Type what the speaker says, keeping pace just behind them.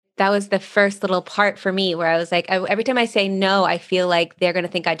that was the first little part for me where I was like, every time I say no, I feel like they're going to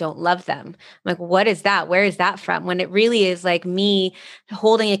think I don't love them. I'm like, what is that? Where is that from? When it really is like me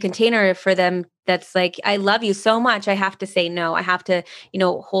holding a container for them that's like, I love you so much. I have to say no. I have to,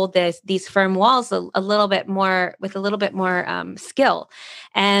 hold these firm walls a little bit more with a little bit more skill.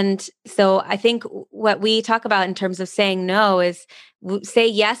 And so I think what we talk about in terms of saying no is say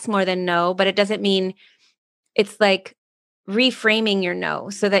yes more than no, but it doesn't mean it's like reframing your no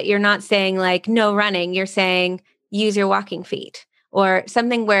so that you're not saying like no running, you're saying use your walking feet or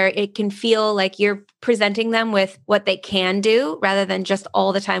something where it can feel like you're presenting them with what they can do rather than just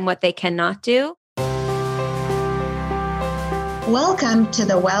all the time what they cannot do. Welcome to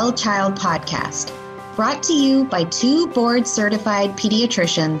the Well Child Podcast, brought to you by two board-certified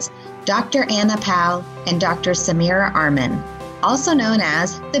pediatricians, Dr. Anna Pal and Dr. Samira Arman, also known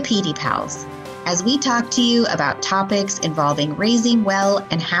as the Pedi Pals, as we talk to you about topics involving raising well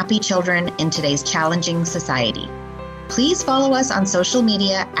and happy children in today's challenging society. Please follow us on social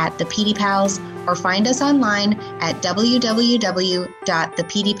media at the Pedi Pals or find us online at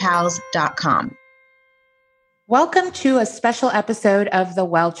www.thepedipals.com. Welcome to a special episode of The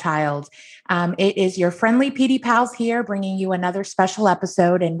Well Child. It is your friendly Pedi Pals here bringing you another special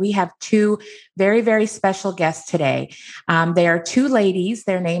episode, and we have two very, very special guests today. They are two ladies.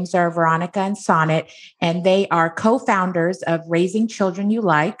 Their names are Veronica and Sonnet, and they are co-founders of Raising Children You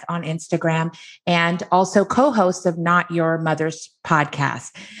Like on Instagram and also co-hosts of Not Your Mother's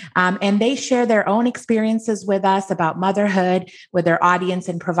podcast. And they share their own experiences with us about motherhood with their audience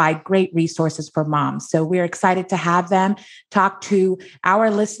and provide great resources for moms. So we're excited to have them talk to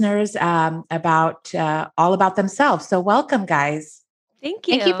our listeners about all about themselves. So welcome, guys. Thank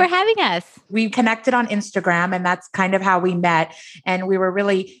you. Thank you for having us. We connected on Instagram, and that's kind of how we met. And we were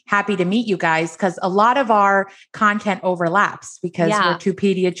really happy to meet you guys because a lot of our content overlaps because we're two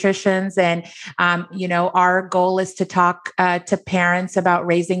pediatricians. And, our goal is to talk to parents about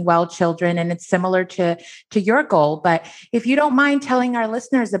raising well children. And it's similar to your goal. But if you don't mind telling our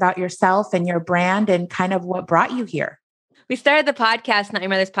listeners about yourself and your brand and kind of what brought you here. We started the podcast, Not Your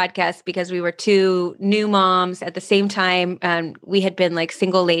Mother's Podcast, because we were two new moms at the same time. We had been like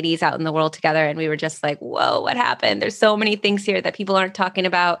single ladies out in the world together. And we were just like, whoa, what happened? There's so many things here that people aren't talking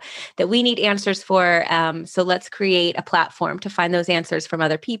about that we need answers for. So let's create a platform to find those answers from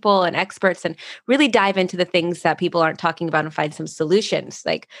other people and experts and really dive into the things that people aren't talking about and find some solutions,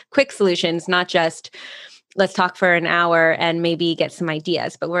 like quick solutions, not just let's talk for an hour and maybe get some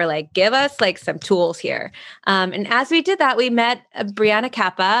ideas, but we're like, give us like some tools here. And as we did that, we met Brianna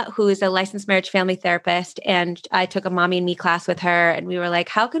Kappa, who is a licensed marriage family therapist. And I took a mommy and me class with her. And we were like,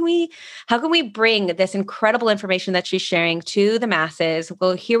 how can we bring this incredible information that she's sharing to the masses?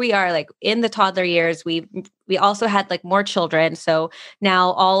 Well, here we are, like in the toddler years, we also had like more children. So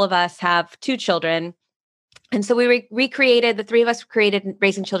now all of us have two children. And so we recreated, the three of us created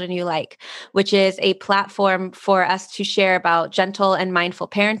Raising Children You Like, which is a platform for us to share about gentle and mindful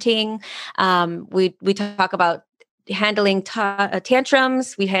parenting. We talk about handling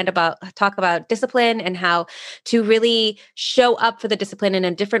tantrums. We talk about discipline and how to really show up for the discipline in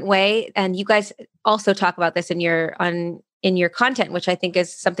a different way. And you guys also talk about this in your content, which I think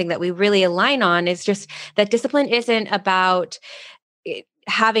is something that we really align on, is just that discipline isn't about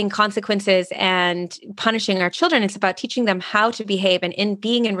having consequences and punishing our children. It's about teaching them how to behave and in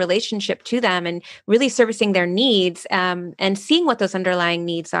being in relationship to them and really servicing their needs and seeing what those underlying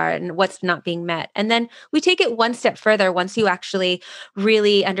needs are and what's not being met. And then we take it one step further once you actually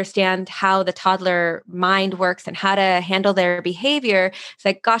really understand how the toddler mind works and how to handle their behavior. It's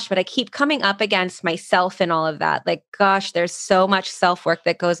like, gosh, but I keep coming up against myself and all of that. Like, gosh, there's so much self-work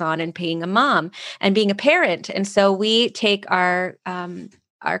that goes on in being a mom and being a parent. And so we take our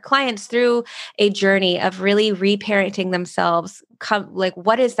clients through a journey of really reparenting themselves. Like,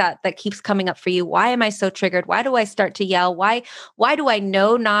 what is that keeps coming up for you? Why am I so triggered? Why do I start to yell? Why do I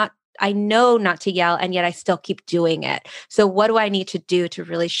know not to yell, and yet I still keep doing it? So what do I need to do to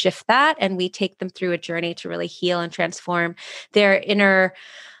really shift that? And we take them through a journey to really heal and transform their inner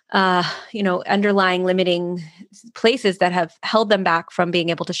underlying limiting places that have held them back from being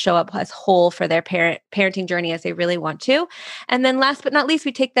able to show up as whole for their parenting journey as they really want to. And then last but not least,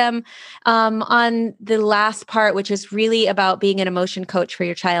 we take them on the last part, which is really about being an emotion coach for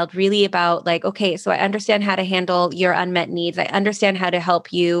your child, really about like, okay, so I understand how to handle your unmet needs. I understand how to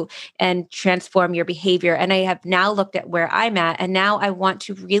help you and transform your behavior. And I have now looked at where I'm at, and now I want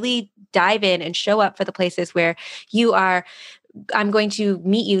to really dive in and show up for the places where you are I'm going to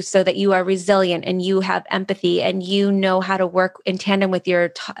meet you so that you are resilient and you have empathy and you know how to work in tandem with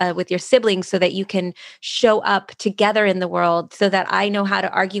your siblings so that you can show up together in the world, so that I know how to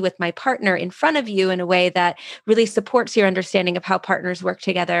argue with my partner in front of you in a way that really supports your understanding of how partners work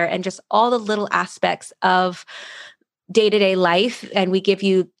together, and just all the little aspects of day-to-day life. And we give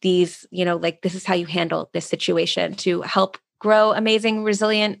you these, like, this is how you handle this situation to help grow amazing,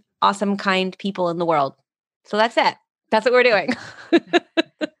 resilient, awesome, kind people in the world. So that's it. That's what we're doing.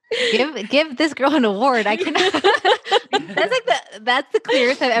 Give this girl an award. I cannot. That's the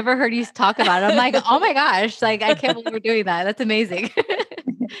clearest I've ever heard you talk about it. I'm like, oh my gosh, like I can't believe we're doing that. That's amazing.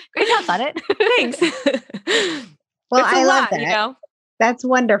 Great job on it. Thanks. Well, I love that. That's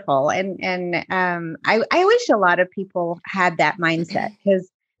wonderful. And I wish a lot of people had that mindset, because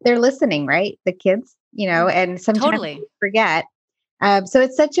they're listening, right? The kids, and sometimes they forget. So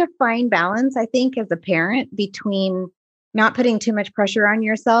it's such a fine balance, I think, as a parent, between not putting too much pressure on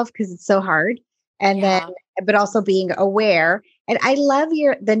yourself because it's so hard, and then, but also being aware. And I love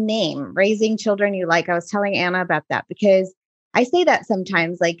the name, Raising Children You Like. I was telling Anna about that, because I say that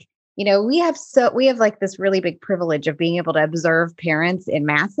sometimes, like, we have like this really big privilege of being able to observe parents in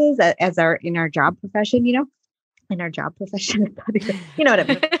masses in our job profession, in our job profession, you know what I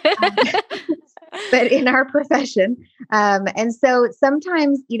mean? But in our profession. And so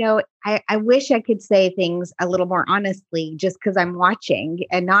sometimes, I wish I could say things a little more honestly, just because I'm watching,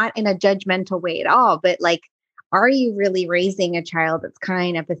 and not in a judgmental way at all, but like, are you really raising a child that's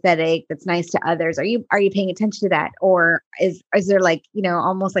kind, empathetic, that's nice to others? Are you paying attention to that? Or is there like,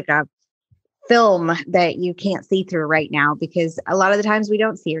 almost like a film that you can't see through right now? Because a lot of the times we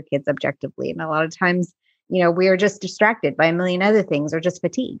don't see our kids objectively. And a lot of times, we are just distracted by a million other things, or just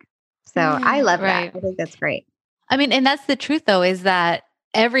fatigue. So I love that. I think that's great. I mean, and that's the truth though, is that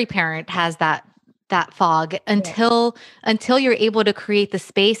every parent has that fog until you're able to create the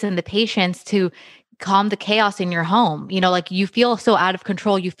space and the patience to calm the chaos in your home. Like you feel so out of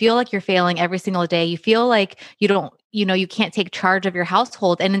control. You feel like you're failing every single day. You feel like you can't take charge of your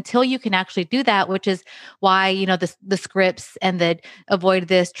household. And until you can actually do that, which is why, the scripts and the avoid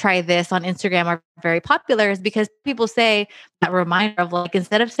this, try this on Instagram are very popular, is because people say that reminder of like,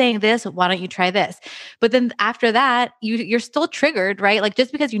 instead of saying this, why don't you try this? But then after that, you're still triggered, right? Like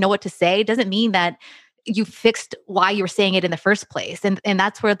just because you know what to say doesn't mean that you fixed why you were saying it in the first place. And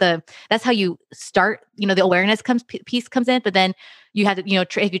that's where that's how you start, the awareness piece comes in, but then you have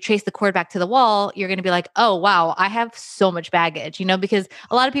to, if you trace the cord back to the wall, you're going to be like, oh, wow, I have so much baggage, because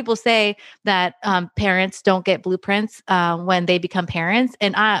a lot of people say that parents don't get blueprints when they become parents.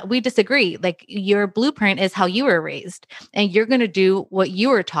 And we disagree. Like your blueprint is how you were raised, and you're going to do what you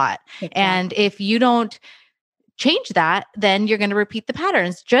were taught. Exactly. And if you don't change that, then you're going to repeat the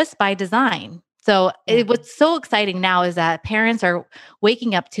patterns just by design. So what's so exciting now is that parents are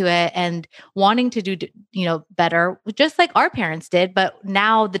waking up to it and wanting to do, better, just like our parents did. But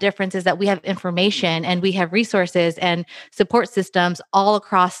now the difference is that we have information and we have resources and support systems all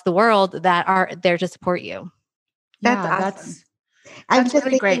across the world that are there to support you. That's awesome. I'm just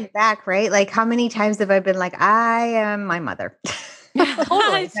really thinking back, right? Like how many times have I been like, I am my mother.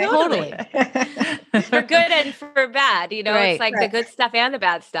 Totally. For good and for bad, it's like the good stuff and the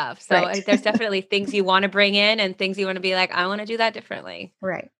bad stuff. So there's definitely things you want to bring in and things you want to be like, I want to do that differently.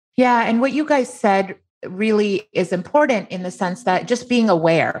 Right. Yeah. And what you guys said really is important in the sense that just being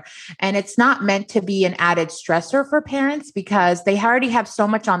aware, and it's not meant to be an added stressor for parents because they already have so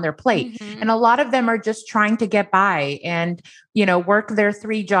much on their plate. Mm-hmm. And a lot of them are just trying to get by and, work their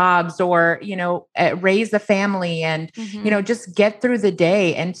 3 jobs or, raise a family and, just get through the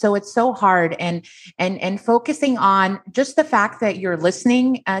day. And so it's so hard and focusing on just the fact that you're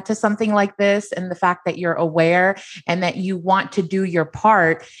listening to something like this and the fact that you're aware and that you want to do your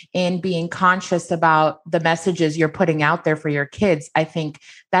part in being conscious about the messages you're putting out there for your kids. I think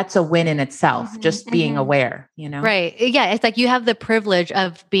that's a win in itself, just being aware, Right. Yeah. It's like you have the privilege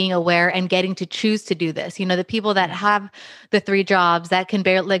of being aware and getting to choose to do this. The people that have the 3 jobs that can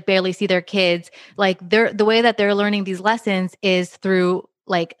barely see their kids, like the way that they're learning these lessons is through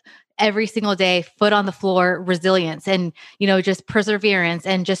like every single day, foot on the floor, resilience and, just perseverance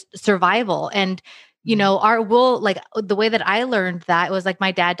and just survival. And the way that I learned that was like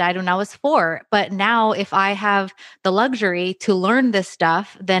my dad died when I was 4. But now if I have the luxury to learn this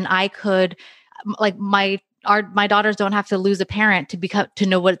stuff, then I could like my daughters don't have to lose a parent to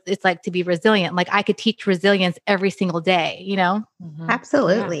know what it's like to be resilient. Like I could teach resilience every single day, Mm-hmm.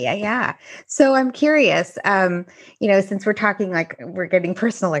 Absolutely. Yeah. So I'm curious, since we're talking, like we're getting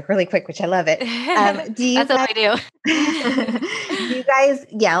personal, like really quick, which I love it. That's what we do. Do you guys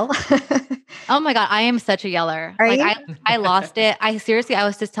yell? Oh my God, I am such a yeller. Are Like you? I lost it. I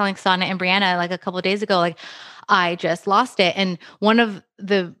was just telling Sana and Brianna like a couple of days ago, like I just lost it. And one of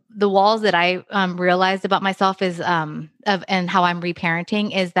the walls that I realized about myself is of and how I'm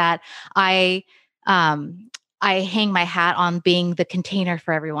reparenting is that I um I hang my hat on being the container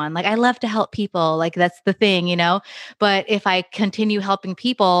for everyone. Like I love to help people. Like that's the thing, you know? But if I continue helping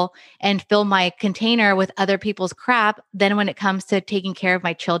people and fill my container with other people's crap, then when it comes to taking care of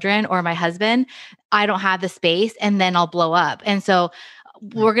my children or my husband, I don't have the space and then I'll blow up. And so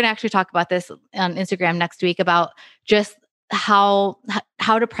we're going to actually talk about this on Instagram next week about just how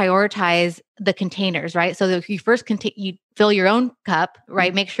to prioritize the containers, right? So that you first you fill your own cup,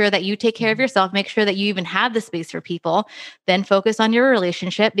 right? Make sure that you take care of yourself, make sure that you even have the space for people, then focus on your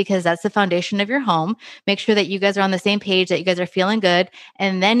relationship because that's the foundation of your home. Make sure that you guys are on the same page, that you guys are feeling good,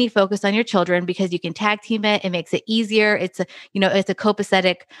 and then you focus on your children because you can tag team it. It makes it easier. It's a, it's a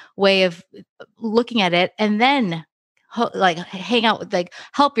copacetic way of looking at it. And then like hang out with, like,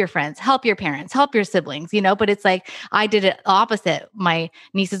 help your friends, help your parents, help your siblings, but it's like I did it opposite. My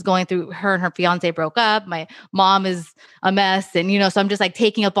niece is going through, her and her fiance broke up, my mom is a mess, and so I'm just like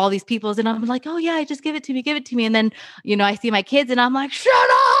taking up all these people's, and I'm like, oh yeah, just give it to me, and then I see my kids and I'm like, shut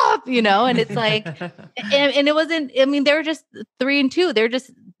up, and it's like and it wasn't, I mean, they were just 3 and 2, they're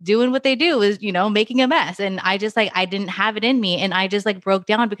just doing what they do, is making a mess, and I just like, I didn't have it in me, and I just like broke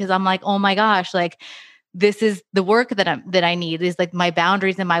down because I'm like, oh my gosh, like this is the work that I need, is like my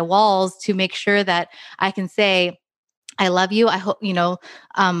boundaries and my walls to make sure that I can say, I love you. I hope,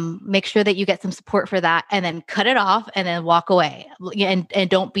 make sure that you get some support for that, and then cut it off and then walk away, and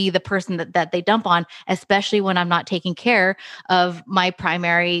don't be the person that they dump on, especially when I'm not taking care of my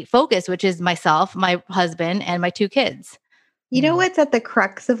primary focus, which is myself, my husband, and my 2 kids. You know what's at the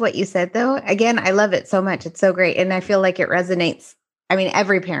crux of what you said, though? Again, I love it so much. It's so great. And I feel like it resonates. I mean,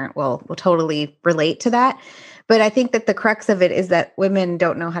 every parent will totally relate to that. But I think that the crux of it is that women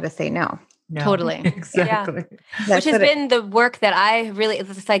don't know how to say no. No, totally. exactly. Yeah. Which has been the work that I really,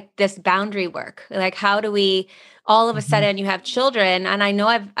 it's like this boundary work. Like, how do we, all of a sudden you have children, and I know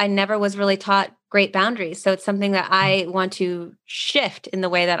I never was really taught great boundaries. So it's something that I want to shift in the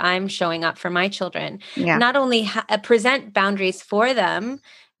way that I'm showing up for my children. Yeah. Not only present boundaries for them,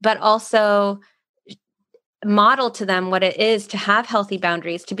 but also model to them what it is to have healthy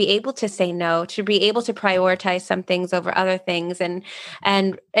boundaries, to be able to say no, to be able to prioritize some things over other things. And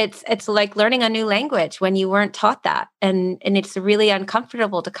it's like learning a new language when you weren't taught that. And it's really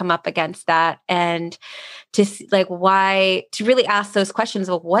uncomfortable to come up against that, and to like, why, to really ask those questions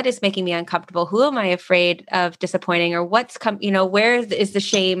of what is making me uncomfortable? Who am I afraid of disappointing? Or what's where is the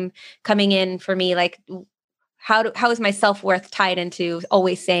shame coming in for me? Like, how is my self-worth tied into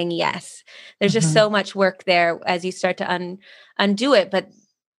always saying yes? There's just so much work there as you start to undo it, but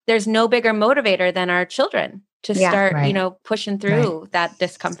there's no bigger motivator than our children to start, pushing through that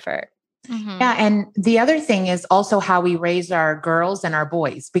discomfort. Mm-hmm. Yeah. And the other thing is also how we raise our girls and our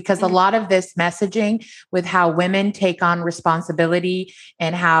boys, because a lot of this messaging with how women take on responsibility,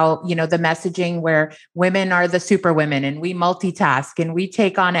 and how, the messaging where women are the super women and we multitask and we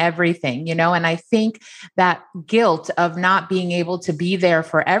take on everything, and I think that guilt of not being able to be there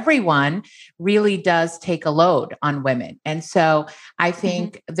for everyone really does take a load on women. And so I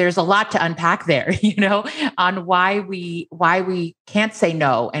think there's a lot to unpack there, on why we can't say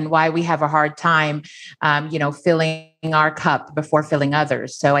no, and why we have a hard time, filling our cup before filling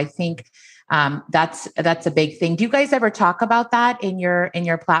others. So I think that's a big thing. Do you guys ever talk about that in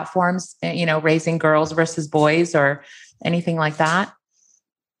your platforms, raising girls versus boys or anything like that?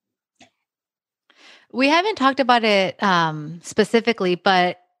 We haven't talked about it specifically,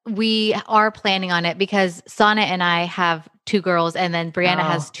 but we are planning on it because Sana and I have 2 girls, and then Brianna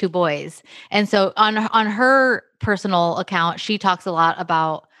has 2 boys. And so on her personal account, she talks a lot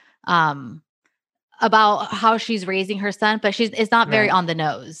about how she's raising her son, but it's not very on the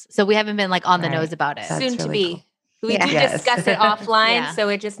nose. So we haven't been like on the nose about it. That's soon to really be. Cool. We do discuss it offline, so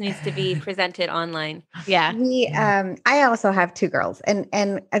it just needs to be presented online. Yeah. I also have 2 girls,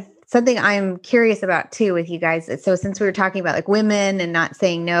 and something I'm curious about too with you guys. So since we were talking about like women and not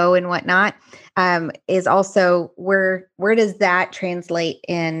saying no and whatnot, is also where does that translate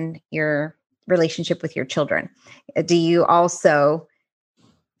in your relationship with your children? Do you also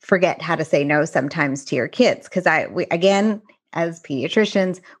forget how to say no sometimes to your kids? Because again, as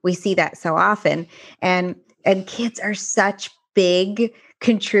pediatricians, we see that so often, and kids are such big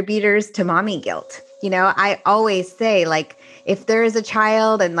contributors to mommy guilt. I always say, like, if there is a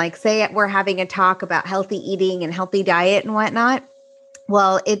child and like, say we're having a talk about healthy eating and healthy diet and whatnot,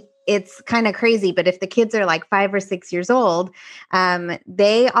 well, it it's kind of crazy, but if the kids are like 5 or 6 years old,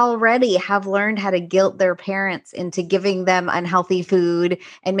 they already have learned how to guilt their parents into giving them unhealthy food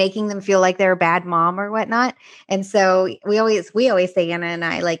and making them feel like they're a bad mom or whatnot. And so we always say, Anna and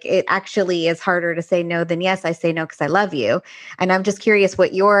I, like, it actually is harder to say no than yes. I say no because I love you. And I'm just curious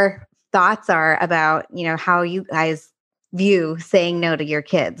what your thoughts are about, how you guys view saying no to your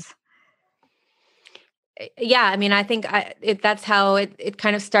kids. Yeah, I mean, I think that's how it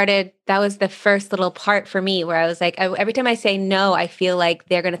kind of started. That was the first little part for me where I was like, every time I say no, I feel like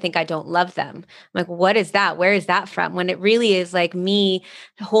they're going to think I don't love them. I'm like, what is that? Where is that from? When it really is like me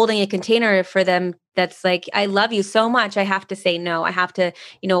holding a container for them that's like, I love you so much. I have to say no. I have to,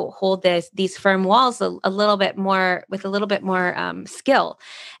 hold these firm walls a little bit more with a little bit more skill.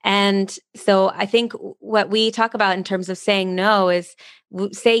 And so I think what we talk about in terms of saying no is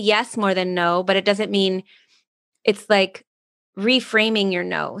say yes more than no, but it doesn't mean it's like reframing your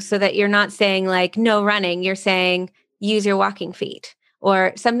no so that you're not saying like no running, you're saying use your walking feet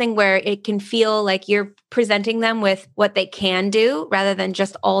or something where it can feel like you're presenting them with what they can do rather than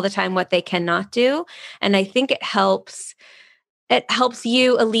just all the time what they cannot do. And I think it helps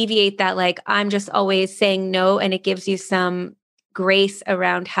you alleviate that, like, I'm just always saying no, and it gives you some grace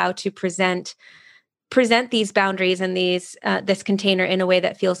around how to present these boundaries and this container in a way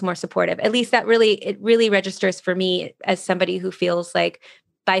that feels more supportive. At least it really registers for me as somebody who feels like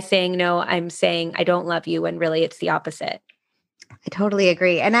by saying no, I'm saying I don't love you, when really it's the opposite. I totally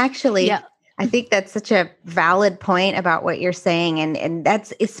agree. And actually, Yeah. I think that's such a valid point about what you're saying. And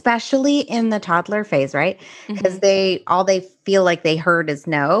that's especially in the toddler phase, right? Because all they feel like they heard is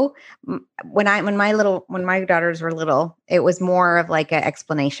no. When my daughters were little, it was more of like an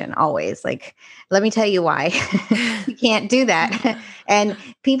explanation always. Like, let me tell you why you can't do that. And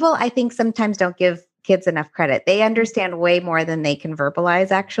people, I think, sometimes don't give kids enough credit. They understand way more than they can verbalize,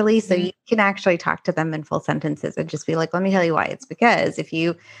 actually. So you can actually talk to them in full sentences and just be like, let me tell you why. It's because if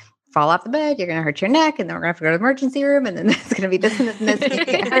you fall off the bed, you're going to hurt your neck, and then we're going to have to go to the emergency room, and then it's going to be this and this and this, and you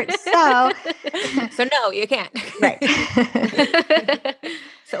get hurt. So no, you can't. Right.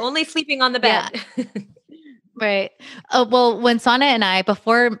 So only sleeping on the bed. Yeah. Right. Well, when Sana and I,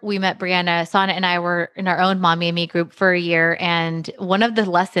 before we met Brianna, Sana and I were in our own Mommy and Me group for a year. And one of the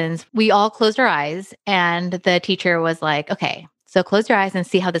lessons, we all closed our eyes, and the teacher was like, okay, so close your eyes and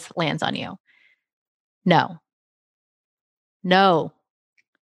see how this lands on you. No. No.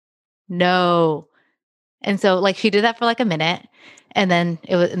 No. And so like she did that for like a minute, and then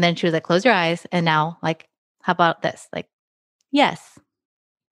she was like, close your eyes. And now, like, how about this? Like, yes.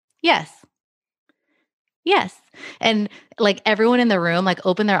 Yes. Yes. And like everyone in the room like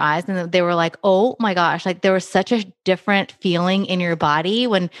opened their eyes, and they were like, oh my gosh, like there was such a different feeling in your body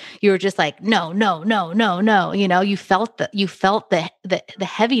when you were just like, no, no, no, no, no. You felt the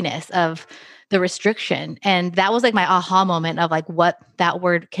heaviness of the restriction. And that was like my aha moment of like what that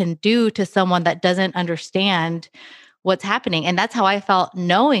word can do to someone that doesn't understand what's happening. And that's how I felt,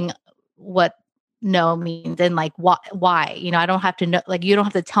 knowing what no means and like why. I don't have to know, like, you don't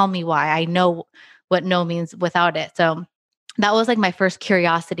have to tell me why. I know what no means without it. So that was like my first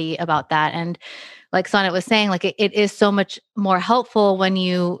curiosity about that. And like Sonnet was saying, like it is so much more helpful when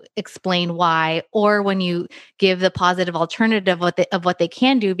you explain why, or when you give the positive alternative of what they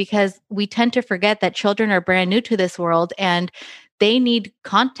can do, because we tend to forget that children are brand new to this world, and they need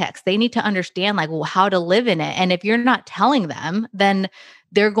context. They need to understand like how to live in it. And if you're not telling them, then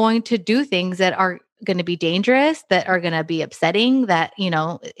they're going to do things that are going to be dangerous, that are going to be upsetting, that,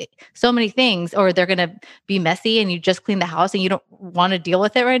 so many things, or they're going to be messy and you just clean the house and you don't want to deal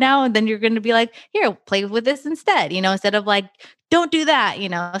with it right now. And then you're going to be like, here, play with this instead, instead of like, don't do that,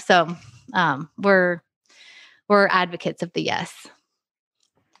 So we're advocates of the yes.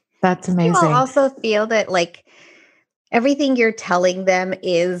 That's amazing. People also feel that like everything you're telling them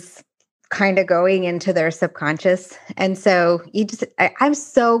is kind of going into their subconscious. And so I'm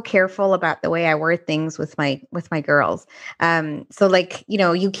so careful about the way I word things with my girls. So like,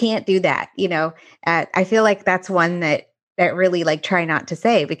 you can't do that, I feel like that's one that really like try not to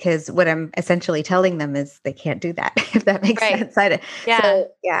say, because what I'm essentially telling them is they can't do that, if that makes sense. So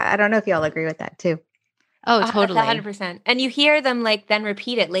yeah, I don't know if y'all agree with that too. Oh, totally. 100%. And you hear them like then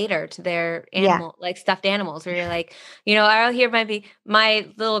repeat it later to their animal, like stuffed animals, where you're like, I'll hear my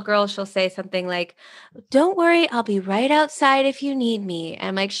little girl, she'll say something like, don't worry, I'll be right outside if you need me. And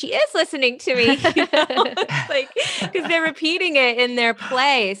I'm like, she is listening to me, It's like, because they're repeating it in their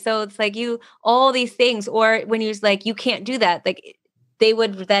play. So it's like all these things, or when you're like, you can't do that. Like they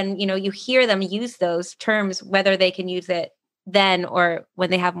would then, you hear them use those terms, whether they can use it then or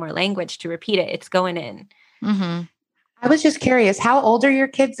when they have more language to repeat it, it's going in. Mm-hmm. I was just curious, how old are your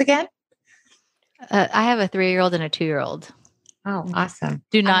kids again? I have a 3-year-old and a 2-year-old. Oh, awesome.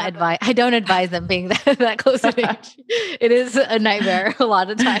 I don't advise them being that close in age. It is a nightmare a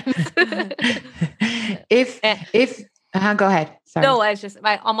lot of times. Go ahead. Sorry. No, I was just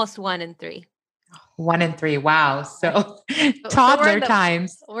almost 1 and 3. 1 and 3. Wow. So toddler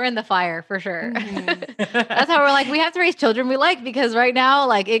times. We're in the fire for sure. That's how we're like, we have to raise children we like, because right now,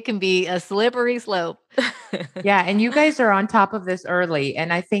 like, it can be a slippery slope. Yeah. And you guys are on top of this early.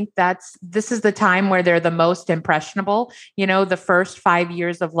 And I think this is the time where they're the most impressionable. The first 5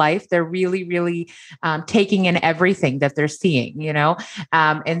 years of life, they're really, really taking in everything that they're seeing,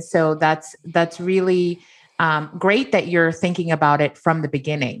 and so that's really great that you're thinking about it from the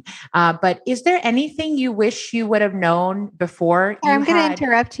beginning. But is there anything you wish you would have known before? I'm going to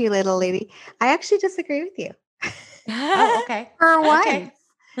interrupt you, little lady. I actually disagree with you. Oh, okay. For once.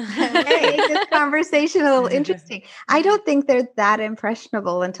 Okay. Make this conversation a little interesting. I don't think they're that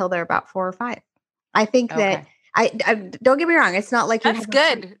impressionable until they're about 4 or 5. I think that I don't get me wrong. It's not like that's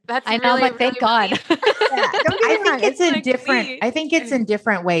good. That's I know, but thank God. I think it's in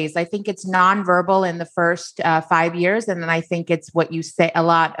different ways. I think it's nonverbal in the first 5 years, and then I think it's what you say a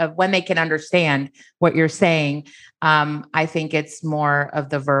lot of when they can understand what you're saying. I think it's more of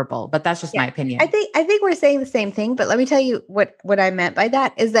the verbal, but that's just my opinion. I think we're saying the same thing, but let me tell you what I meant by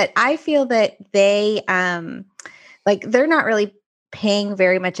that is that I feel that they they're not really paying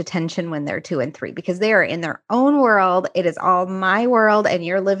very much attention when they're 2 and 3, because they are in their own world. It is all my world and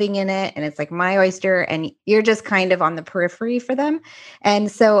you're living in it, and it's like my oyster, and you're just kind of on the periphery for them. And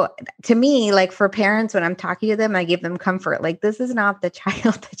so to me, like, for parents, when I'm talking to them, I give them comfort. Like, this is not the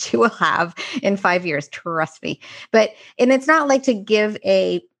child that you will have in 5 years, trust me. And it's not like to give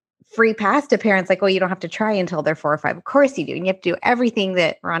a free pass to parents like, oh, you don't have to try until they're 4 or 5. Of course you do. And you have to do everything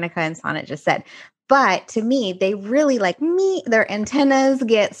that Veronica and Sonnet just said. But to me, they really, like me, their antennas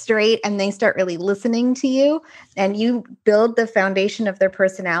get straight and they start really listening to you, and you build the foundation of their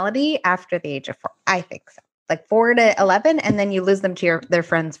personality after the age of 4. I think so. Like 4 to 11, and then you lose them to their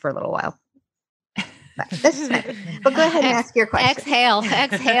friends for a little while. But go ahead and ask your question. Exhale.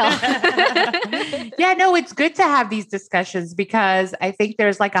 Yeah, no, it's good to have these discussions, because I think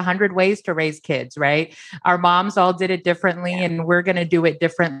there's like 100 ways to raise kids, right? Our moms all did it differently, and we're going to do it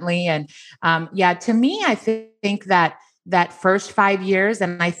differently. And to me, I think that first 5 years,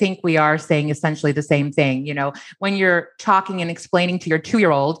 and I think we are saying essentially the same thing. When you're talking and explaining to your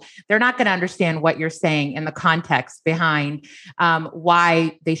 2-year-old, they're not going to understand what you're saying and the context behind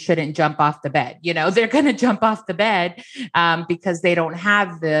why they shouldn't jump off the bed. They're going to jump off the bed because they don't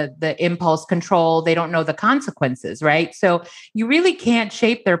have the impulse control. They don't know the consequences, right? So you really can't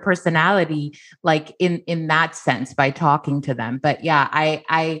shape their personality like in that sense by talking to them. But yeah,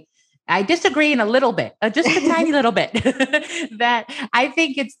 I disagree in a little bit, just a tiny little bit, that I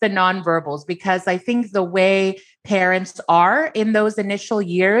think it's the nonverbals, because I think the way parents are in those initial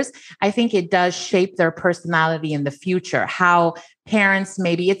years, I think it does shape their personality in the future. How parents,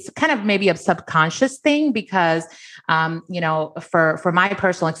 it's kind of maybe a subconscious thing, because, for my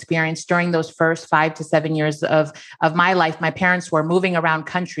personal experience during those first 5 to 7 years of my life, my parents were moving around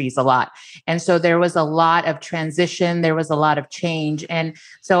countries a lot. And so there was a lot of transition. There was a lot of change. And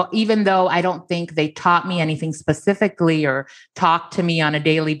so even though I don't think they taught me anything specifically or talked to me on a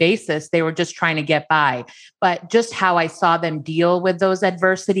daily basis, they were just trying to get by. But just how I saw them deal with those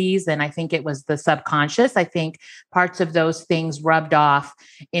adversities, and I think it was the subconscious. I think parts of those things rubbed off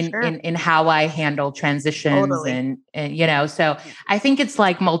in how I handle transitions. Totally. And so I think it's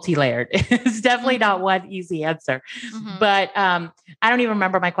like multi-layered. It's definitely not one easy answer, but I don't even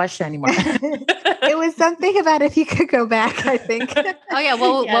remember my question anymore. It was something about if you could go back, I think. Oh yeah.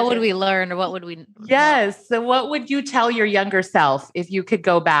 What would we learn, or what would we? Yes. So what would you tell your younger self if you could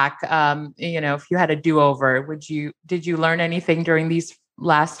go back? If you had a do-over, did you learn anything during these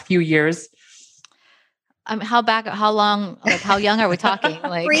last few years? How long, like how young are we talking?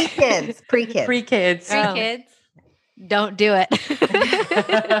 Like pre-kids. Don't do it.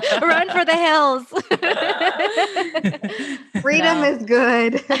 Run for the hills. Freedom is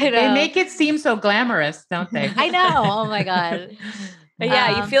good. They make it seem so glamorous, don't they? I know. Oh my God. But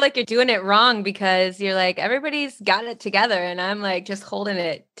yeah, you feel like you're doing it wrong, because you're like, everybody's got it together, and I'm like just holding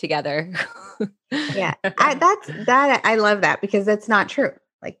it together. Yeah. I love that, because that's not true.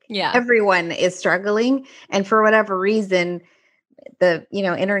 Like, everyone is struggling, and for whatever reason, the,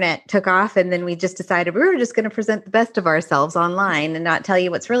 internet took off, and then we just decided we were just going to present the best of ourselves online and not tell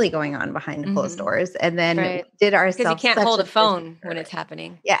you what's really going on behind the closed doors. And then we did ourselves, because you can't hold a phone when it's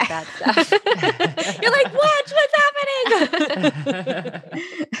happening. Yeah. Bad stuff. You're like, what's happening?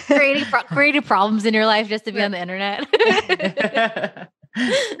 creating problems in your life just to be on the internet.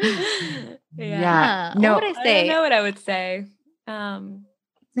 Yeah. No, what would I say? I don't know what I would say.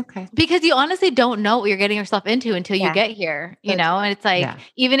 Okay. Because you honestly don't know what you're getting yourself into until you get here, and it's like,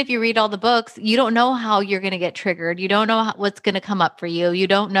 even if you read all the books, you don't know how you're going to get triggered. You don't know what's going to come up for you. You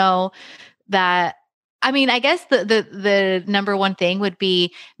don't know that. I mean, I guess the number one thing would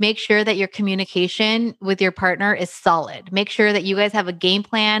be make sure that your communication with your partner is solid. Make sure that you guys have a game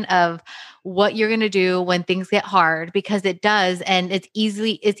plan of what you're going to do when things get hard, because it does. And it's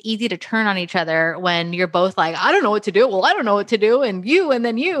easy to turn on each other when you're both like, I don't know what to do. Well, I don't know what to do. And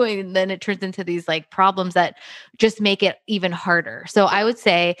then it turns into these like problems that just make it even harder. So I would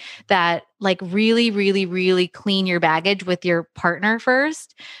say that like really, really, really clean your baggage with your partner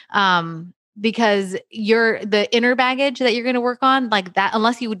first. Because the inner baggage that you're going to work on like that,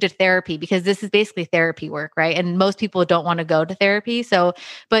 unless you did therapy, because this is basically therapy work, right? And most people don't want to go to therapy. So,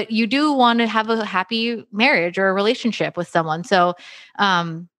 but you do want to have a happy marriage or a relationship with someone. So,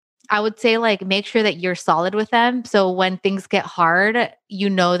 I would say like, make sure that you're solid with them. So when things get hard, you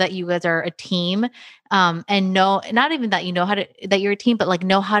know that you guys are a team, and not even that, that you're a team, but like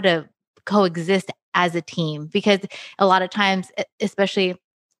know how to coexist as a team, because a lot of times, especially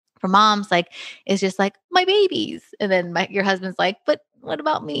for moms, like it's just like my babies. And then your husband's like, but what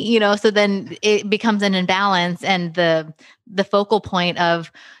about me? So then it becomes an imbalance, and the focal point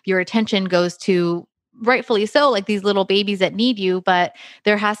of your attention goes to, rightfully so, like these little babies that need you, but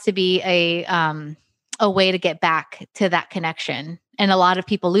there has to be a way to get back to that connection. And a lot of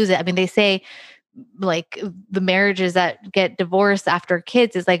people lose it. I mean, they say like the marriages that get divorced after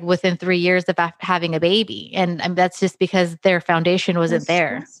kids is like within 3 years of having a baby. And that's just because their foundation wasn't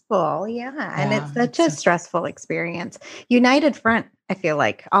there. Stressful. Yeah. And it's such a stressful experience. United front, I feel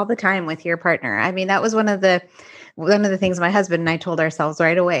like, all the time with your partner. I mean, that was one of the things my husband and I told ourselves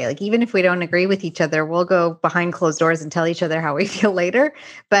right away. Like, even if we don't agree with each other, we'll go behind closed doors and tell each other how we feel later.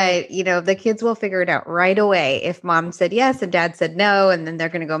 But, the kids will figure it out right away if mom said yes and dad said no, and then they're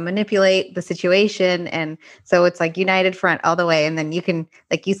going to go manipulate the situation. And so it's like united front all the way. And then you can,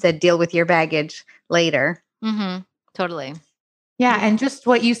 like you said, deal with your baggage later. Mm-hmm. Totally. Yeah. And just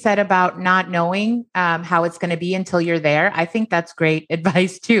what you said about not knowing how it's going to be until you're there. I think that's great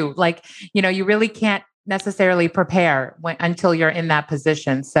advice too. Like, you really can't necessarily prepare until you're in that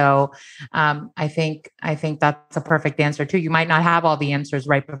position. So I think that's a perfect answer too. You might not have all the answers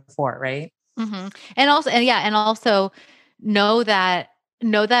right before, right? Mm-hmm. And also know that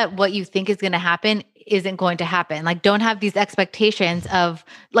what you think is going to happen isn't going to happen. Like, don't have these expectations of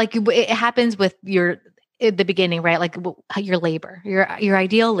like, it happens with at the beginning, right? Like your labor, your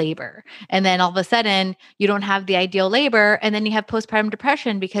ideal labor. And then all of a sudden you don't have the ideal labor. And then you have postpartum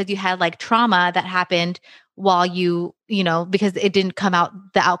depression because you had like trauma that happened while because it didn't come out,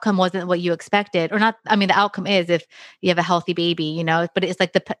 the outcome wasn't what you expected, or not. I mean, the outcome is if you have a healthy baby, but it's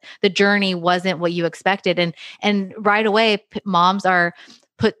like the journey wasn't what you expected. And right away, moms are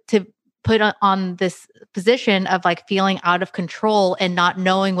put on this position of like feeling out of control and not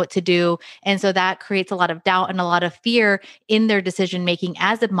knowing what to do. And so that creates a lot of doubt and a lot of fear in their decision making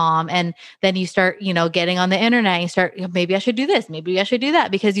as a mom. And then you start, getting on the internet and you start, maybe I should do this, maybe I should do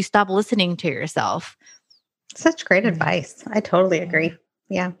that, because you stop listening to yourself. Such great advice. I totally agree.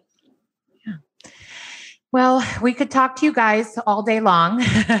 Yeah. Well, we could talk to you guys all day long.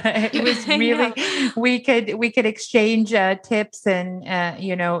 It was really, we could exchange tips and,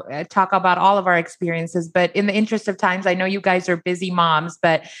 talk about all of our experiences. But in the interest of times, I know you guys are busy moms,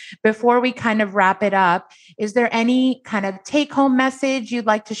 but before we kind of wrap it up, is there any kind of take home message you'd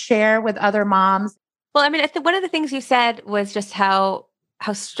like to share with other moms? Well, I mean, one of the things you said was just how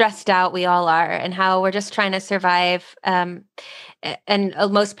stressed out we all are and how we're just trying to survive. And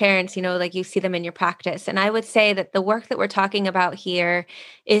most parents, like you see them in your practice. And I would say that the work that we're talking about here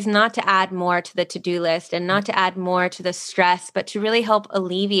is not to add more to the to-do list and not to add more to the stress, but to really help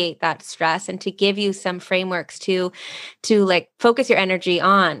alleviate that stress and to give you some frameworks to like focus your energy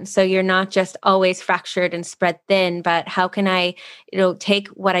on. So you're not just always fractured and spread thin, but how can I, take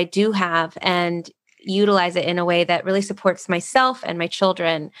what I do have and utilize it in a way that really supports myself and my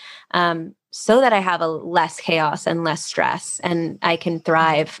children, so that I have a less chaos and less stress, and I can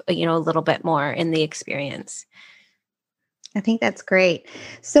thrive, a little bit more in the experience. I think that's great.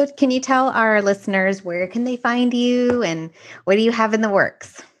 So can you tell our listeners where can they find you and what do you have in the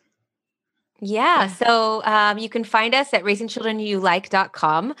works? Yeah. So you can find us at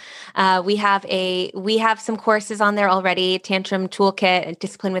raisingchildrenyoulike.com. We have some courses on there already, Tantrum Toolkit and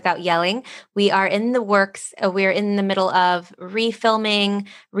Discipline Without Yelling. We are in the works. We're in the middle of refilming,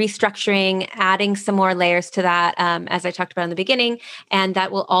 restructuring, adding some more layers to that, as I talked about in the beginning. And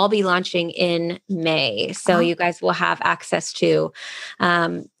that will all be launching in May. So you guys will have access to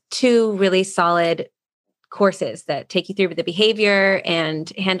two really solid courses that take you through the behavior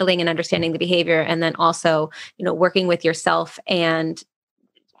and handling and understanding the behavior, and then also, working with yourself and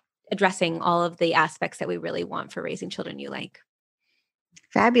addressing all of the aspects that we really want for raising children you like.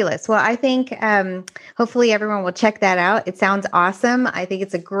 Fabulous. Well, I think hopefully everyone will check that out. It sounds awesome. I think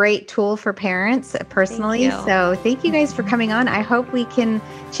it's a great tool for parents personally. So thank you guys for coming on. I hope we can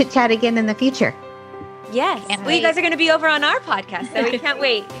chit chat again in the future. Yes. Well, you guys are going to be over on our podcast, so we can't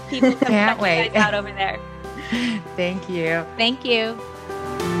wait. People can't wait. You guys out over there. Thank you. Thank you.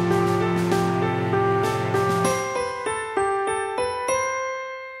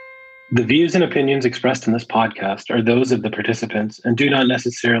 The views and opinions expressed in this podcast are those of the participants and do not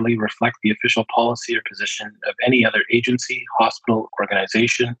necessarily reflect the official policy or position of any other agency, hospital,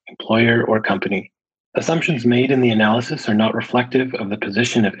 organization, employer, or company. Assumptions made in the analysis are not reflective of the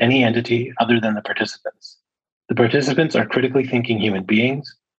position of any entity other than the participants. The participants are critically thinking human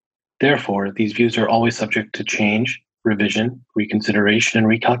beings. Therefore, these views are always subject to change, revision, reconsideration, and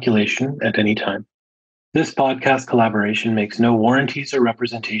recalculation at any time. This podcast collaboration makes no warranties or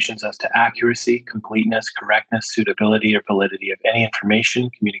representations as to accuracy, completeness, correctness, suitability, or validity of any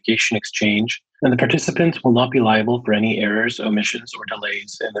information, communication exchange, and the participants will not be liable for any errors, omissions, or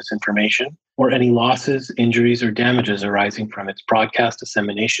delays in this information, or any losses, injuries, or damages arising from its broadcast,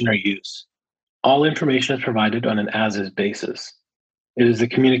 dissemination, or use. All information is provided on an as-is basis. It is the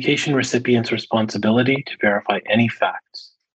communication recipient's responsibility to verify any facts.